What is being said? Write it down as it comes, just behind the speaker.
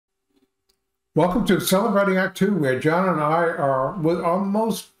Welcome to Celebrating Act Two, where John and I are with our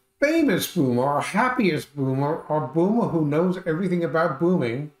most famous boomer, our happiest boomer, our boomer who knows everything about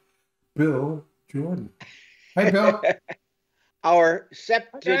booming, Bill Jordan. Hey, Bill. Our Hi, guys.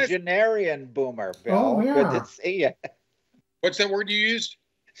 septuagenarian boomer, Oh, Bill. Good to yeah. see you. What's that word you used?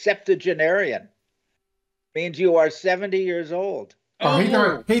 Septuagenarian means you are 70 years old. Oh,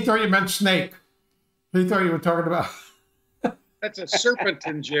 Oh, he thought you meant snake. He thought you were talking about. that's a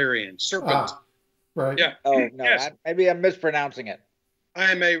serpentarian. Serpent. Ah, right. Yeah. Oh, no, Yes. maybe I'm mispronouncing it.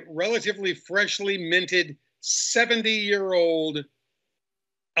 I am a relatively freshly minted 70-year-old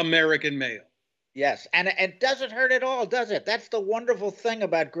American male. Yes, and it doesn't hurt at all, does it? That's the wonderful thing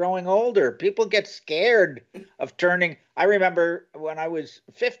about growing older. People get scared of turning. I remember when I was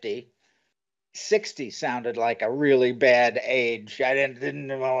 50, 60 sounded like a really bad age. I didn't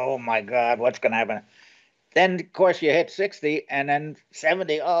know, oh my God, what's going to happen? Then, of course, you hit 60 and then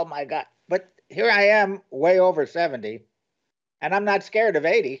 70. Oh my God. But here I am, way over 70, and I'm not scared of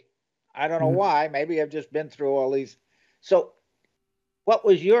 80. I don't know Mm. why. Maybe I've just been through all these. So, what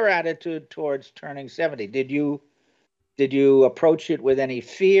was your attitude towards turning 70? Did you approach it with any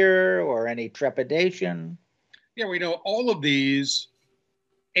fear or any trepidation? Yeah, we know all of these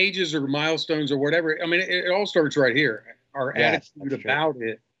ages or milestones or whatever. I mean, it all starts right here. Our Yes, attitude that's true. about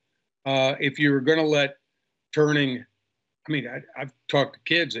it. If you're going to let turning, I mean, I've talked to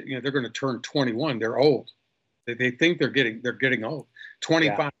kids that they're going to turn 21. They're old. They think they're getting old. Yeah.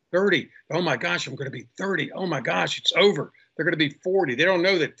 25, 30. Oh my gosh, I'm going to be 30. Oh my gosh, it's over. They're going to be 40. They don't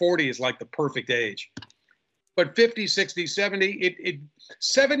know that 40 is like the perfect age. But 50, 60, 70,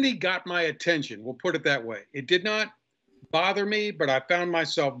 70 got my attention. We'll put it that way. It did not bother me, but I found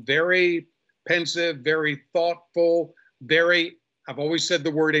myself very pensive, very thoughtful, I've always said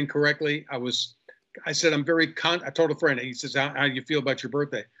the word incorrectly. I said, I told a friend, he says, how do you feel about your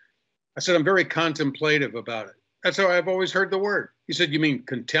birthday? I said, I'm very contemplative about it. That's how I've always heard the word. He said, you mean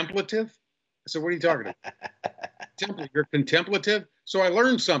contemplative? I said, what are you talking about? You're contemplative? So I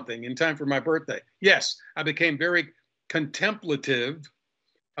learned something in time for my birthday. Yes, I became very contemplative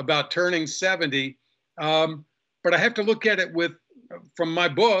about turning 70. But I have to look at it from my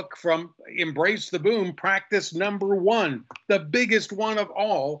book, from Embrace the Boom, practice number one. The biggest one of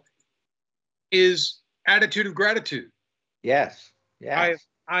all is attitude of gratitude. Yes. Yes.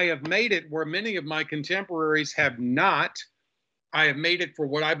 I have made it where many of my contemporaries have not. I have made it for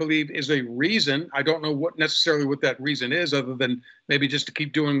what I believe is a reason. I don't know what that reason is, other than maybe just to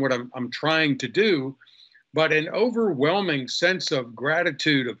keep doing what I'm trying to do. But an overwhelming sense of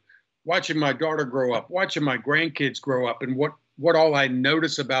gratitude of watching my daughter grow up, watching my grandkids grow up, and what all I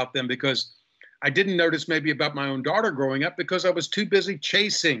notice about them, because I didn't notice maybe about my own daughter growing up because I was too busy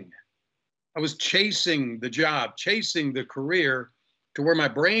chasing. I was chasing the job, chasing the career, to where my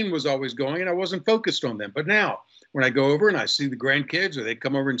brain was always going and I wasn't focused on them. But now when I go over and I see the grandkids or they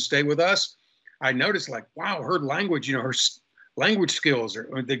come over and stay with us, I notice like, wow, her language, her language skills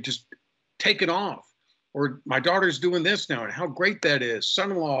they just taken off. Or my daughter's doing this now and how great that is.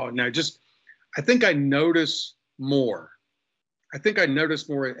 Son-in-law. And I think I notice more. I think I notice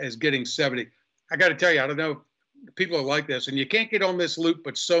more as getting 70. I got to tell you, I don't know if people are like this, and you can't get on this loop,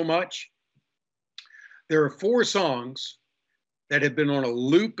 but so much. There are 4 songs that have been on a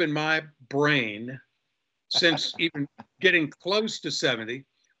loop in my brain since even getting close to 70.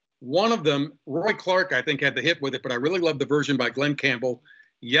 One of them, Roy Clark, I think, had the hit with it, but I really love the version by Glenn Campbell,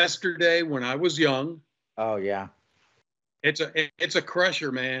 Yesterday When I Was Young. Oh, yeah. It's a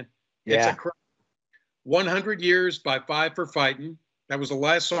crusher, man. Yeah. It's a 100 Years by Five for Fighting. That was the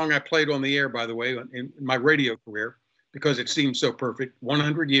last song I played on the air, by the way, in my radio career, because it seemed so perfect.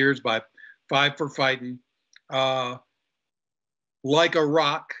 100 Years by Five for Fighting. Like a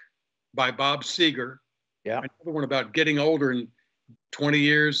Rock by Bob Seger. Yeah. Another one about getting older in 20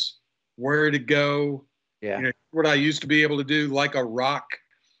 years, where to go. Yeah. What I used to be able to do, Like a Rock.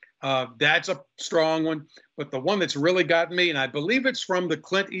 That's a strong one. But the one that's really gotten me, and I believe it's from the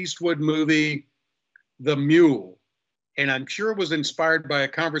Clint Eastwood movie, The Mule. And I'm sure it was inspired by a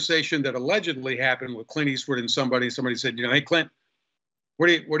conversation that allegedly happened with Clint Eastwood and somebody. Somebody said, hey, Clint, what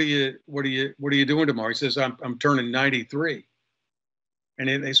are you doing tomorrow? He says, I'm turning 93.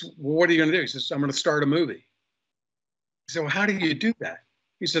 And they said, well, what are you going to do? He says, I'm going to start a movie. He said, well, how do you do that?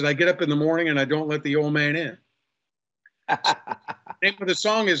 He said, I get up in the morning and I don't let the old man in. The name of the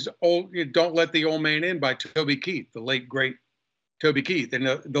song is Don't Let the Old Man In by Toby Keith, the late, great Toby Keith. And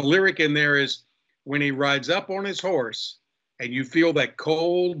the lyric in there is, when he rides up on his horse and you feel that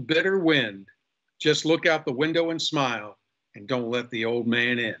cold, bitter wind, just look out the window and smile and don't let the old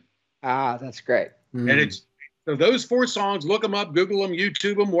man in. Ah, that's great. And So those 4 songs, look them up, Google them,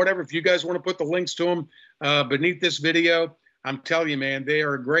 YouTube them, whatever. If you guys want to put the links to them beneath this video, I'm telling you, man, they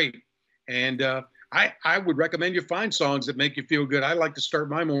are great. And I would recommend you find songs that make you feel good. I like to start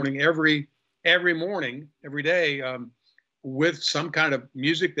my morning every morning, every day, with some kind of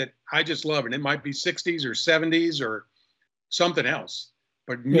music that I just love. And it might be 60s or 70s or something else.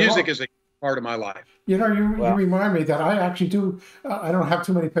 But music is a part of my life. You know, you remind me that I actually do. I don't have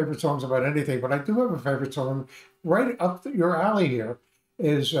too many favorite songs about anything, but I do have a favorite song right up your alley here.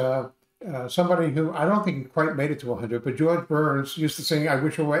 Is somebody who I don't think he quite made it to 100, but George Burns used to sing "I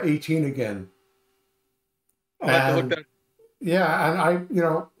Wish I Were 18 Again." I'll have to look that. Yeah,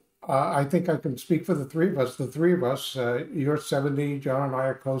 and I think I can speak for the three of us. The three of us, you're 70, John and I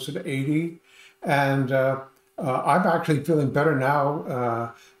are closer to 80, and I'm actually feeling better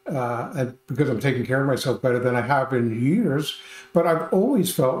now. And because I'm taking care of myself better than I have in years, but I've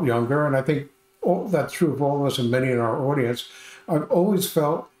always felt younger, and I think that's true of all of us and many in our audience. I've always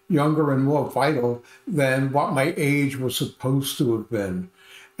felt younger and more vital than what my age was supposed to have been.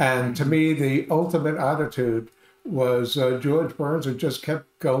 And to me, the ultimate attitude was George Burns, who just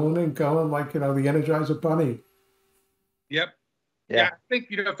kept going and going like, the Energizer Bunny. Yep. Yeah, I think,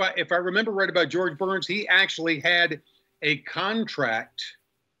 if I remember right about George Burns, he actually had a contract.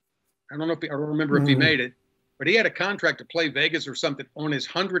 I don't remember if he made it, but he had a contract to play Vegas or something on his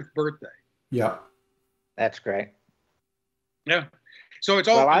 100th birthday. Yeah. That's great. Yeah. So it's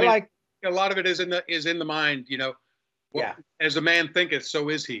all, well, I like a lot of it is in the mind, as a man thinketh, so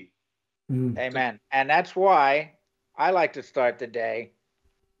is he. Amen. And that's why I like to start the day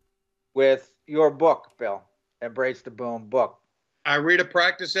with your book, Bill, Embrace the Boom book. I read a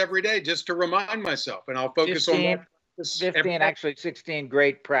practice every day just to remind myself, and I'll focus 15, 16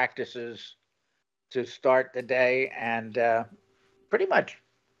 great practices to start the day and pretty much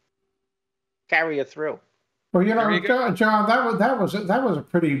carry you through. Well, John, that was a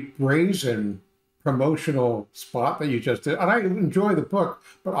pretty brazen promotional spot that you just did. And I enjoy the book,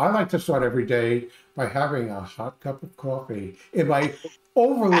 but I like to start every day by having a hot cup of coffee in my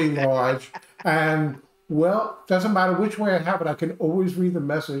overly large, and doesn't matter which way I have it, I can always read the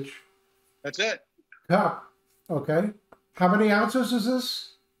message. That's it. Cup. Okay. How many ounces is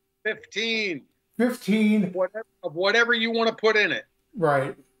this? 15. 15. Whatever you want to put in it.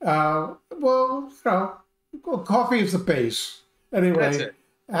 Right. Coffee is the base. Anyway, that's it.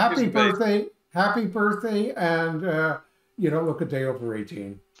 Happy birthday. Happy birthday, and look a day over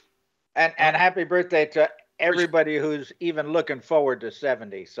 18. And happy birthday to everybody who's even looking forward to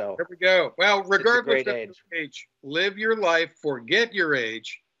 70. So there we go. Well, regardless of age, live your life, forget your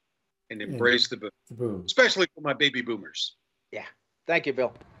age, and embrace the boom. Especially for my baby boomers. Yeah. Thank you,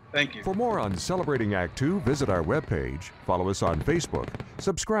 Bill. Thank you. For more on Celebrating Act Two, visit our webpage, follow us on Facebook,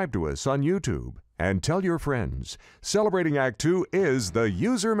 subscribe to us on YouTube, and tell your friends. Celebrating Act Two is the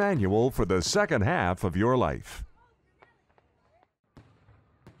user manual for the second half of your life.